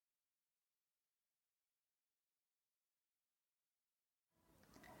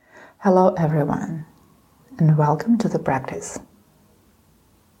Hello everyone, and welcome to the practice.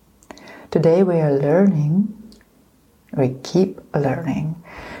 Today we keep learning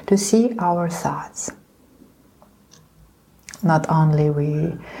to see our thoughts. Not only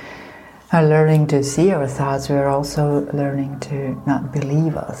we are learning to see our thoughts, we are also learning to not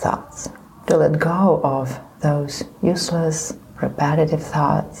believe our thoughts, to let go of those useless, repetitive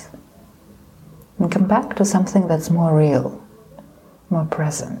thoughts, and come back to something that's more real, more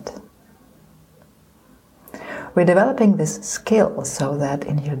present. We're developing this skill so that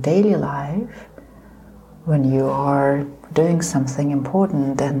in your daily life, when you are doing something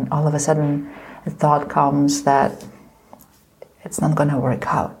important and all of a sudden a thought comes that it's not going to work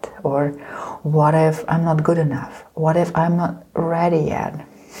out, or what if I'm not good enough? What if I'm not ready yet?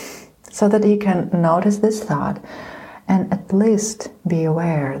 So that you can notice this thought and at least be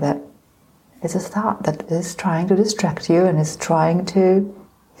aware that it's a thought that is trying to distract you and is trying to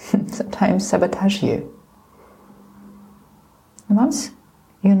sometimes sabotage you. Once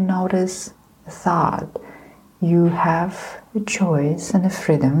you notice a thought, you have a choice and a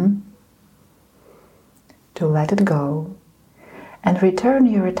freedom to let it go and return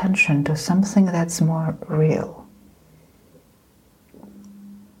your attention to something that's more real.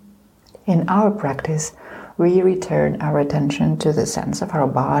 In our practice, we return our attention to the sense of our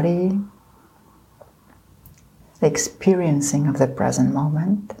body, the experiencing of the present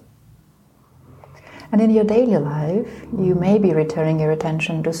moment. And in your daily life, you may be returning your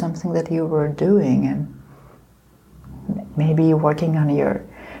attention to something that you were doing, and maybe working on your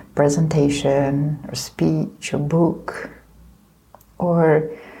presentation or speech or book, or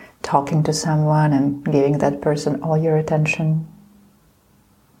talking to someone and giving that person all your attention.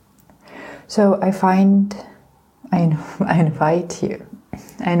 So I invite you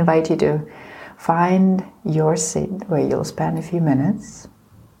to find your seat where you'll spend a few minutes.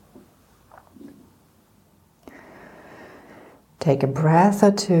 Take a breath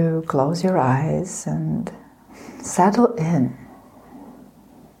or two, close your eyes and settle in.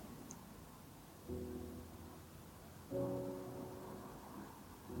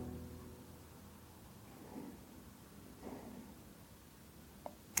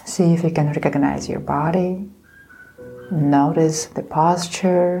 See if you can recognize your body. Notice the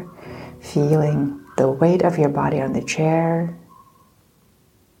posture, feeling the weight of your body on the chair.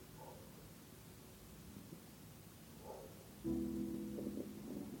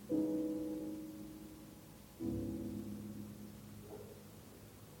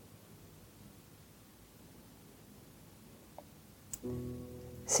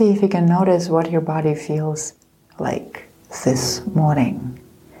 See if you can notice what your body feels like this morning.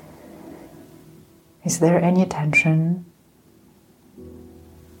 Is there any tension?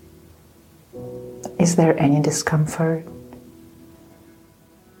 Is there any discomfort?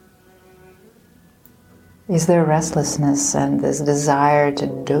 Is there restlessness and this desire to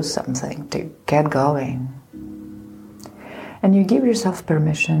do something, to get going? And you give yourself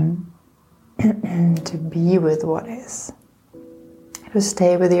permission to be with what is. To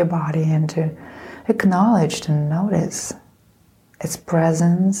stay with your body and to acknowledge, to notice its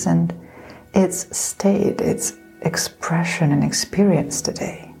presence and its state, its expression and experience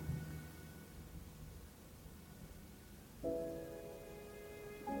today.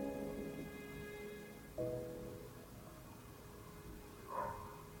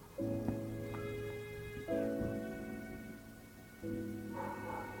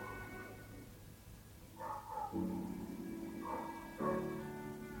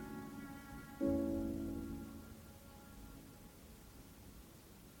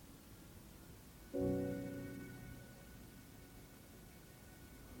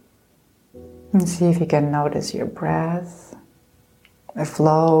 And see if you can notice your breath, the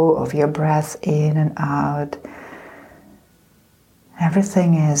flow of your breath in and out.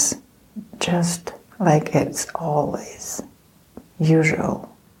 Everything is just like it's always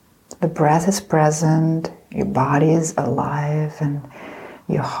usual. The breath is present, your body is alive, and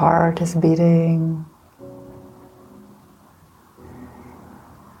your heart is beating.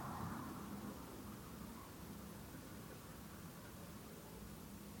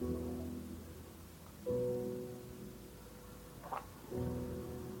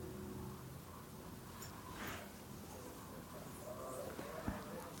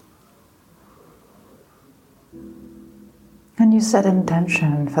 And you set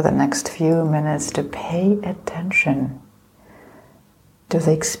intention for the next few minutes to pay attention to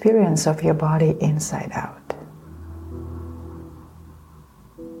the experience of your body inside out.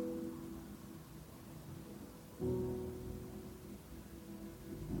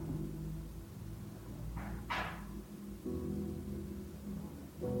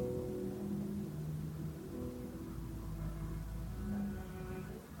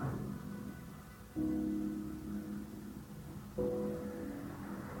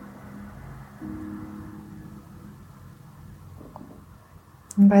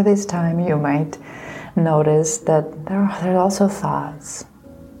 And by this time you might notice that there are also thoughts.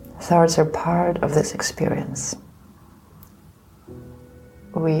 Thoughts are part of this experience.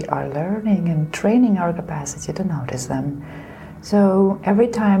 We are learning and training our capacity to notice them. So every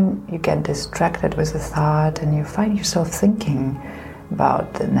time you get distracted with a thought and you find yourself thinking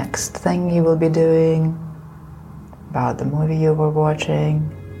about the next thing you will be doing, about the movie you were watching,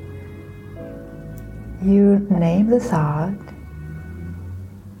 you name the thought.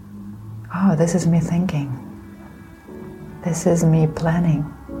 Oh, this is me thinking. This is me planning.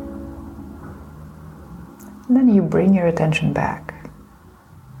 And then you bring your attention back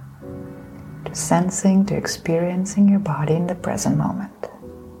to sensing, to experiencing your body in the present moment.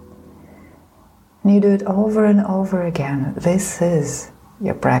 And you do it over and over again. This is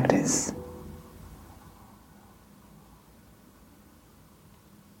your practice.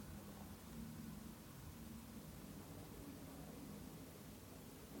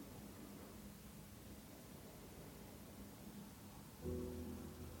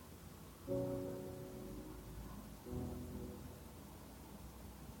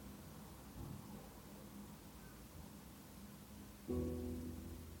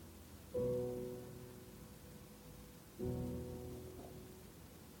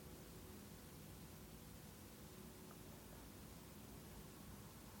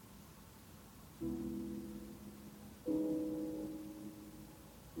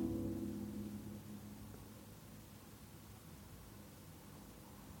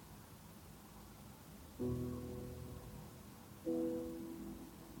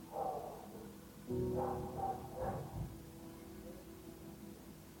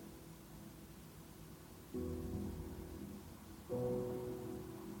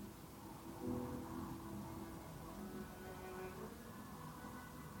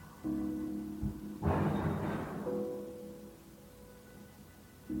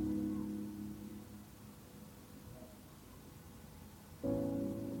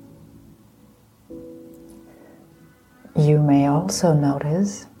 You may also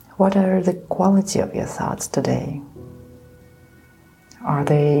notice what are the quality of your thoughts today. Are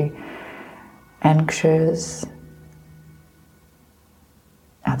they anxious?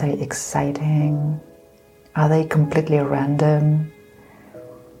 Are they exciting? Are they completely random?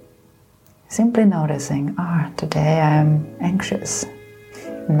 Simply noticing, today I am anxious.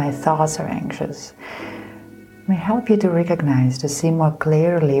 And my thoughts are anxious. May help you to recognize, to see more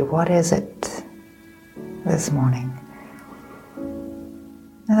clearly what is it this morning.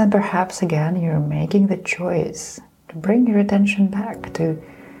 And then perhaps again you're making the choice to bring your attention back to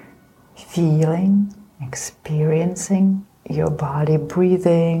feeling, experiencing your body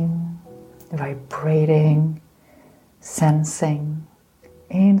breathing, vibrating, sensing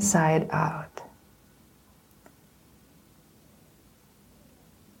inside out.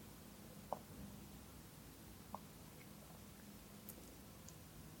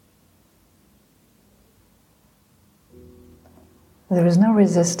 There is no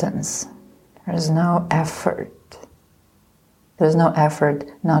resistance. There is no effort. There is no effort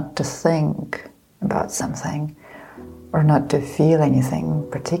not to think about something or not to feel anything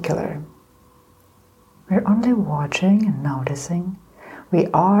particular. We're only watching and noticing. We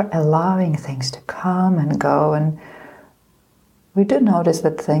are allowing things to come and go, and we do notice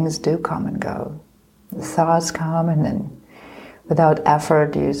that things do come and go. The thoughts come, and then without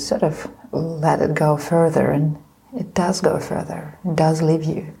effort you sort of let it go further, and it does go further. It does leave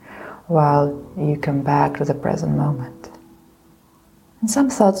you while you come back to the present moment. And some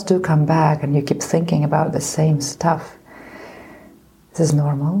thoughts do come back and you keep thinking about the same stuff. This is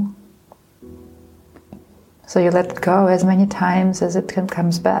normal. So you let it go as many times as it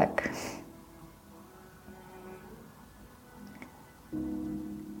comes back.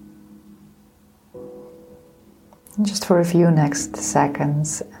 And just for a few next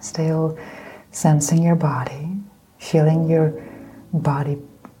seconds, still sensing your body, feeling your body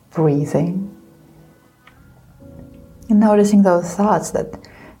breathing, and noticing those thoughts that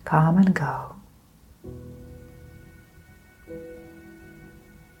come and go.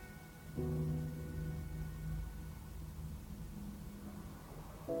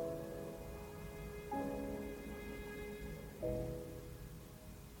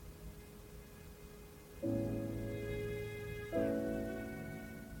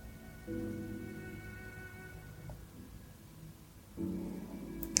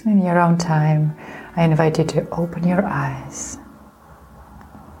 In your own time, I invite you to open your eyes.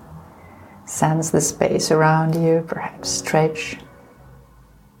 Sense the space around you, perhaps stretch.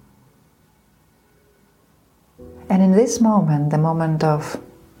 And in this moment, the moment of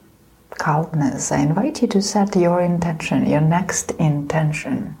calmness, I invite you to set your intention, your next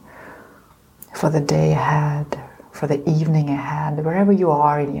intention for the day ahead, for the evening ahead, wherever you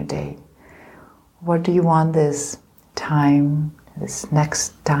are in your day. What do you want this time, this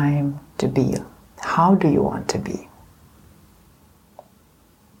next time to be? How do you want to be?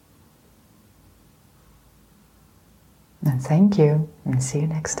 And thank you, and see you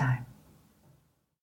next time.